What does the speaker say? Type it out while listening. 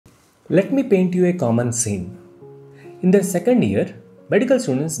Let me paint you a common scene. In their second year, medical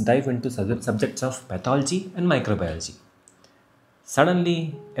students dive into subjects of pathology and microbiology.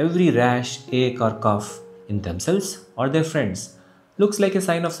 Suddenly, every rash, ache, or cough in themselves or their friends looks like a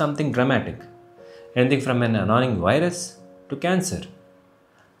sign of something dramatic, anything from an annoying virus to cancer.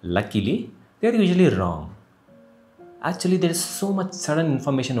 Luckily, they are usually wrong. Actually, there is so much sudden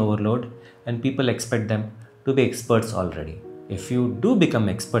information overload, and people expect them to be experts already. If you do become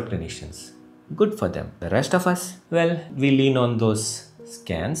expert clinicians, good for them. The rest of us, well, we lean on those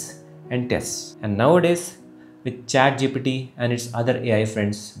scans and tests. And nowadays, with ChatGPT and its other AI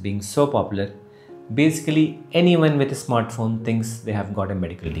friends being so popular, basically anyone with a smartphone thinks they have got a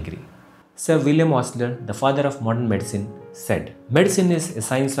medical degree. Sir William Osler, the father of modern medicine, said, "Medicine is a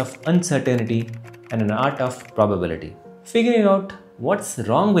science of uncertainty and an art of probability." Figuring out what's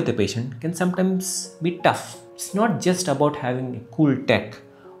wrong with a patient can sometimes be tough. It's not just about having a cool tech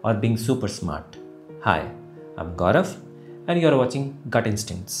or being super smart. Hi, I'm Gaurav and you're watching Gut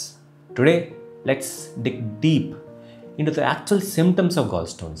Instincts. Today, let's dig deep into the actual symptoms of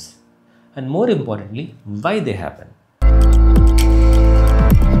gallstones and more importantly, why they happen.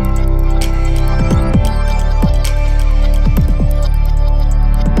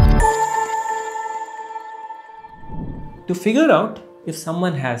 To figure out if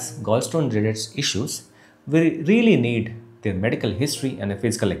someone has gallstone related issues, we really need their medical history and a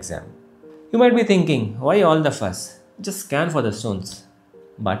physical exam. You might be thinking, why all the fuss? Just scan for the stones.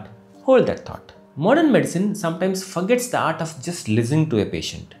 But hold that thought. Modern medicine sometimes forgets the art of just listening to a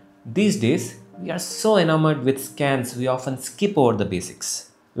patient. These days, we are so enamored with scans, we often skip over the basics.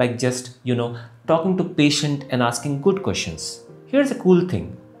 Like just, talking to patient and asking good questions. Here's a cool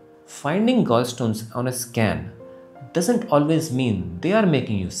thing. Finding gallstones on a scan doesn't always mean they are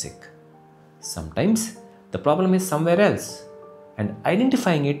making you sick. Sometimes the problem is somewhere else, and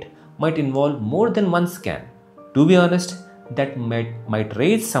identifying it might involve more than one scan. To be honest, that might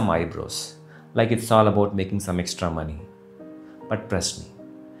raise some eyebrows, like it's all about making some extra money. But trust me,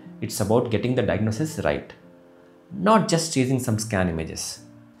 it's about getting the diagnosis right, not just chasing some scan images.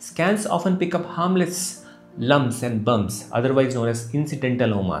 Scans often pick up harmless lumps and bumps, otherwise known as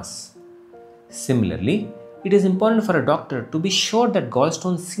incidental omas. Similarly, it is important for a doctor to be sure that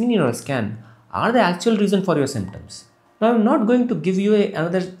gallstones seen in your scan are the actual reason for your symptoms. Now, I'm not going to give you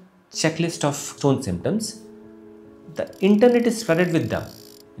another checklist of stone symptoms. The internet is flooded with them.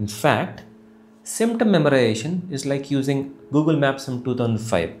 In fact, symptom memorization is like using Google Maps from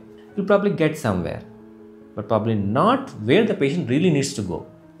 2005. You'll probably get somewhere, but probably not where the patient really needs to go.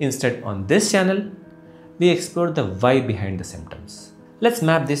 Instead, on this channel, we explore the why behind the symptoms. Let's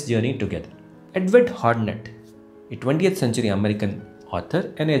map this journey together. Edward Hornet, a 20th century American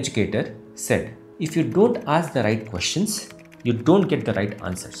author and educator, said, "If you don't ask the right questions, you don't get the right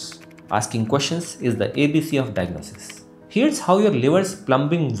answers. Asking questions is the ABC of diagnosis." Here's how your liver's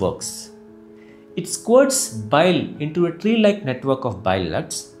plumbing works. It squirts bile into a tree-like network of bile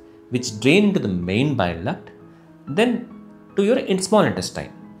ducts, which drain into the main bile duct, then to your small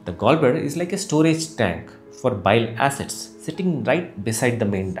intestine. The gallbladder is like a storage tank for bile acids sitting right beside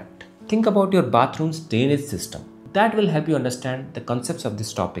the main duct. Think about your bathroom's drainage system. That will help you understand the concepts of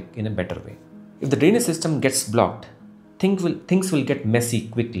this topic in a better way. If the drainage system gets blocked, things will get messy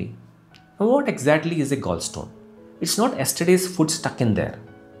quickly. Now, what exactly is a gallstone? It's not yesterday's food stuck in there.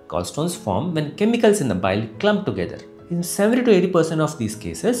 Gallstones form when chemicals in the bile clump together. In 70 to 80% of these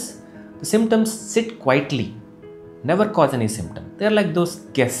cases, the symptoms sit quietly, never cause any symptom. They are like those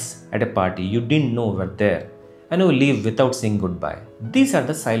guests at a party you didn't know were there and who leave without saying goodbye. These are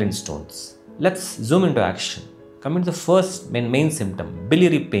the silent stones. Let's zoom into action. Coming to the first main symptom,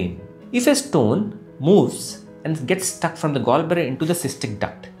 biliary pain. If a stone moves and gets stuck from the gallbladder into the cystic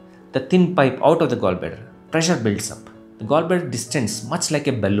duct, the thin pipe out of the gallbladder, pressure builds up. The gallbladder distends much like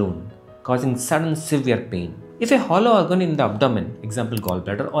a balloon, causing sudden severe pain. If a hollow organ in the abdomen, example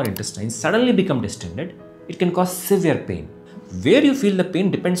gallbladder or intestines, suddenly become distended, it can cause severe pain. Where you feel the pain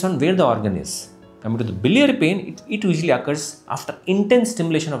depends on where the organ is. Coming to the biliary pain, it usually occurs after intense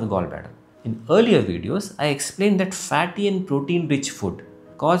stimulation of the gallbladder. In earlier videos, I explained that fatty and protein-rich food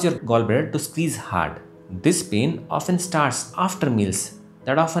cause your gallbladder to squeeze hard. This pain often starts after meals.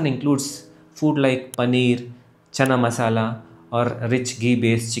 That often includes food like paneer, chana masala, or rich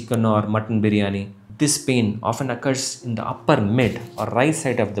ghee-based chicken or mutton biryani. This pain often occurs in the upper mid or right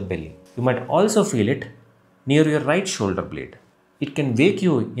side of the belly. You might also feel it near your right shoulder blade. It can wake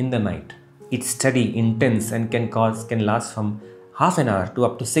you in the night. It's steady, intense, and can last from half an hour to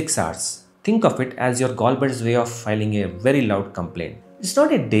up to 6 hours. Think of it as your gallbladder's way of filing a very loud complaint. It's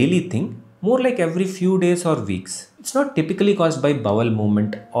not a daily thing, more like every few days or weeks. It's not typically caused by bowel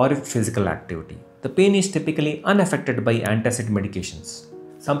movement or physical activity. The pain is typically unaffected by antacid medications.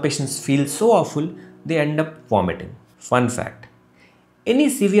 Some patients feel so awful they end up vomiting. Fun fact: any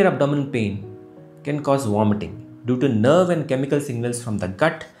severe abdominal pain can cause vomiting due to nerve and chemical signals from the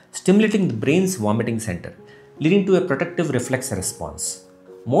gut stimulating the brain's vomiting center, leading to a protective reflex response.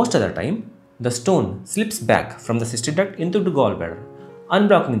 Most of the time, the stone slips back from the cystic duct into the gallbladder,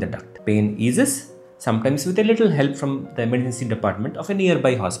 unblocking the duct. Pain eases, sometimes with a little help from the emergency department of a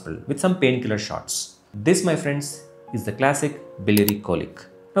nearby hospital with some painkiller shots. This, my friends, is the classic biliary colic.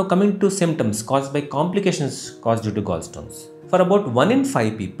 Now coming to symptoms caused by complications caused due to gallstones. For about 1 in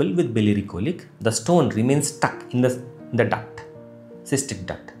 5 people with biliary colic, the stone remains stuck in the duct, cystic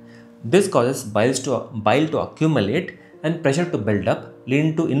duct. This causes bile to accumulate and pressure to build up,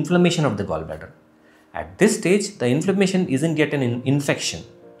 leading to inflammation of the gallbladder. At this stage, the inflammation isn't yet an infection.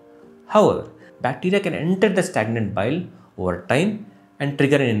 However, bacteria can enter the stagnant bile over time and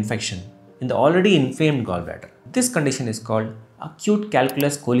trigger an infection in the already inflamed gallbladder. This condition is called acute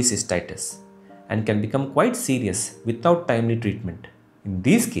calculus cholecystitis and can become quite serious without timely treatment. In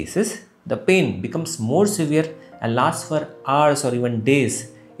these cases, the pain becomes more severe and lasts for hours or even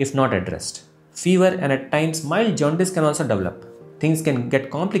days if not addressed. Fever and at times mild jaundice can also develop. Things can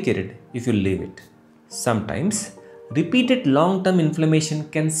get complicated if you leave it. Sometimes, repeated long-term inflammation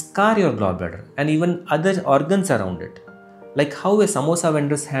can scar your gallbladder and even other organs around it, like how a samosa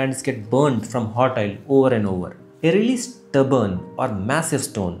vendor's hands get burned from hot oil over and over. A really stubborn or massive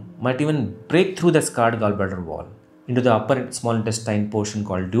stone might even break through the scarred gallbladder wall into the upper small intestine portion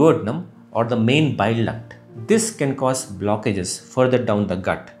called duodenum or the main bile duct. This can cause blockages further down the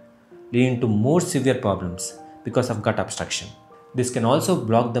gut, leading to more severe problems because of gut obstruction. This can also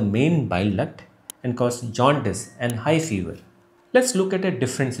block the main bile duct and cause jaundice and high fever. Let's look at a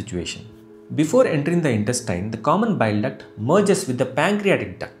different situation. Before entering the intestine, the common bile duct merges with the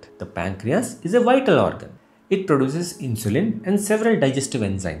pancreatic duct. The pancreas is a vital organ. It produces insulin and several digestive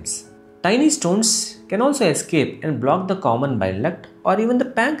enzymes. Tiny stones can also escape and block the common bile duct or even the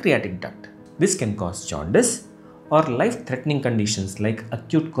pancreatic duct. This can cause jaundice or life-threatening conditions like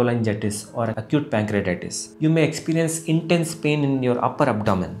acute cholangitis or acute pancreatitis. You may experience intense pain in your upper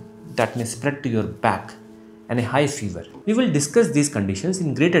abdomen that may spread to your back and a high fever. We will discuss these conditions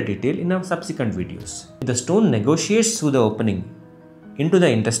in greater detail in our subsequent videos. If the stone negotiates through the opening into the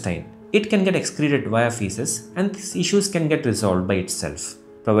intestine, it can get excreted via feces and these issues can get resolved by itself,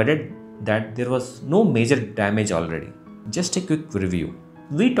 provided that there was no major damage already. Just a quick review.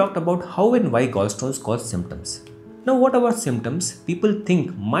 We talked about how and why gallstones cause symptoms. Now what about symptoms people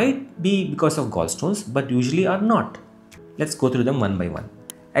think might be because of gallstones but usually are not? Let's go through them one by one.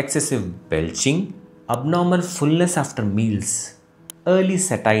 Excessive belching, abnormal fullness after meals, early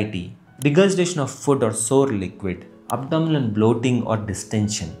satiety, regurgitation of food or sore liquid, abdominal bloating or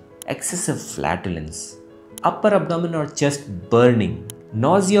distension, excessive flatulence, upper abdomen or chest burning,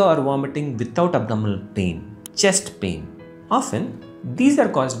 nausea or vomiting without abdominal pain, chest pain. Often, these are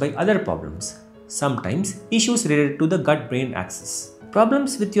caused by other problems. Sometimes, issues related to the gut-brain axis.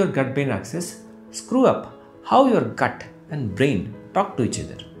 Problems with your gut-brain axis screw up how your gut and brain talk to each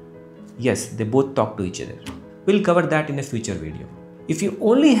other. Yes, they both talk to each other. We'll cover that in a future video. If you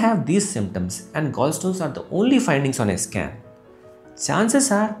only have these symptoms and gallstones are the only findings on a scan,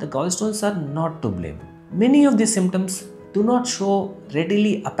 chances are the gallstones are not to blame. Many of these symptoms do not show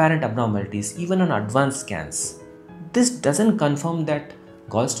readily apparent abnormalities even on advanced scans. This doesn't confirm that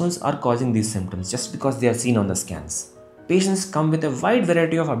gallstones are causing these symptoms just because they are seen on the scans. Patients come with a wide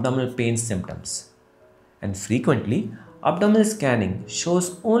variety of abdominal pain symptoms. And frequently, abdominal scanning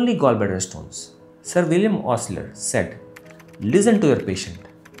shows only gallbladder stones. Sir William Osler said, "Listen to your patient.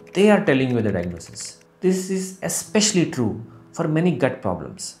 They are telling you the diagnosis." This is especially true for many gut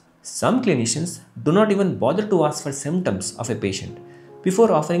problems. Some clinicians do not even bother to ask for symptoms of a patient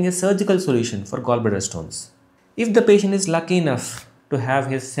before offering a surgical solution for gallbladder stones. If the patient is lucky enough to have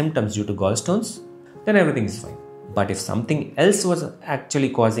his symptoms due to gallstones, then everything is fine. But if something else was actually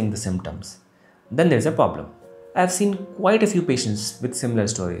causing the symptoms, then there is a problem. I have seen quite a few patients with similar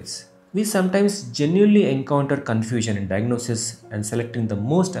stories. We sometimes genuinely encounter confusion in diagnosis and selecting the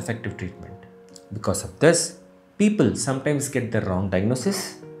most effective treatment. Because of this, people sometimes get the wrong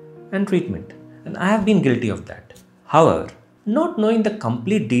diagnosis and treatment, and I have been guilty of that. However, not knowing the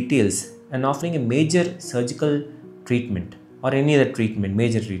complete details and offering a major surgical treatment or any other treatment,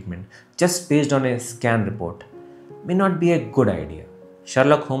 major treatment, just based on a scan report may not be a good idea.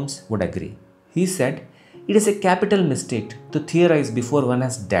 Sherlock Holmes would agree. He said, "It is a capital mistake to theorize before one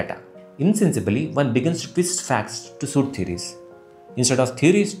has data. Insensibly, one begins to twist facts to suit theories, instead of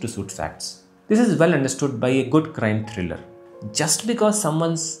theories to suit facts." This is well understood by a good crime thriller. Just because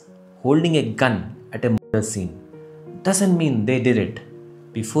someone's holding a gun at a murder scene doesn't mean they did it.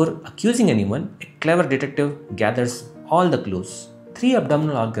 Before accusing anyone, a clever detective gathers all the clues. Three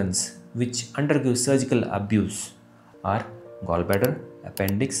abdominal organs which undergo surgical abuse are gallbladder,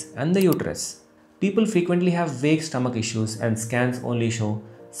 appendix, and the uterus. People frequently have vague stomach issues and scans only show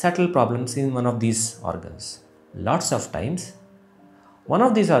subtle problems in one of these organs. Lots of times, one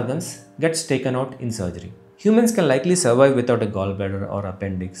of these organs gets taken out in surgery. Humans can likely survive without a gallbladder or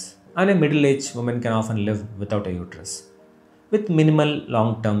appendix, and a middle-aged woman can often live without a uterus, with minimal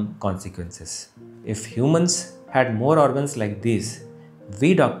long-term consequences. If humans had more organs like these,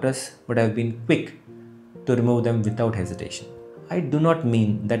 we doctors would have been quick to remove them without hesitation. I do not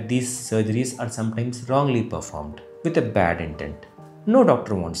mean that these surgeries are sometimes wrongly performed with a bad intent. No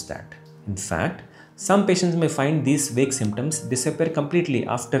doctor wants that. In fact, some patients may find these vague symptoms disappear completely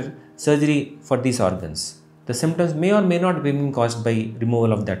after surgery for these organs. The symptoms may or may not be caused by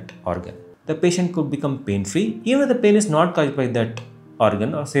removal of that organ. The patient could become pain-free even if the pain is not caused by that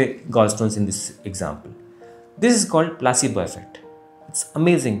organ, or say gallstones in this example. This is called placebo effect. It's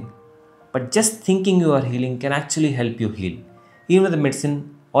amazing, but just thinking you are healing can actually help you heal, even if the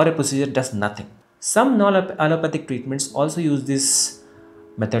medicine or a procedure does nothing. Some non-allopathic treatments also use this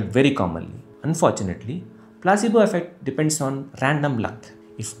method very commonly. Unfortunately, placebo effect depends on random luck.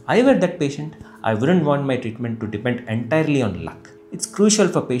 If I were that patient, I wouldn't want my treatment to depend entirely on luck. It's crucial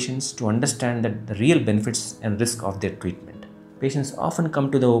for patients to understand that the real benefits and risk of their treatment. Patients often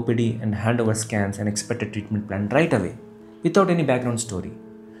come to the OPD and hand over scans and expect a treatment plan right away, without any background story.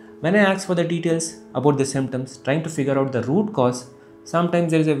 When I ask for the details about the symptoms, trying to figure out the root cause, sometimes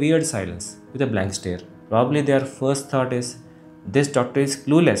there is a weird silence with a blank stare. Probably their first thought is, this doctor is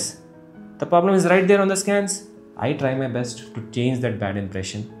clueless. The problem is right there on the scans. I try my best to change that bad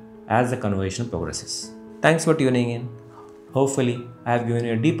impression as the conversation progresses. Thanks for tuning in. Hopefully, I have given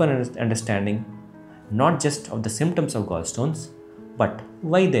you a deeper understanding not just of the symptoms of gallstones, but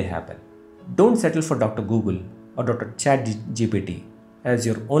why they happen. Don't settle for Dr. Google or Dr. ChatGPT as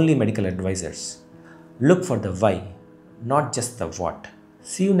your only medical advisors. Look for the why, not just the what.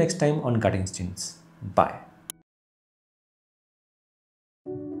 See you next time on Gut Instincts. Bye.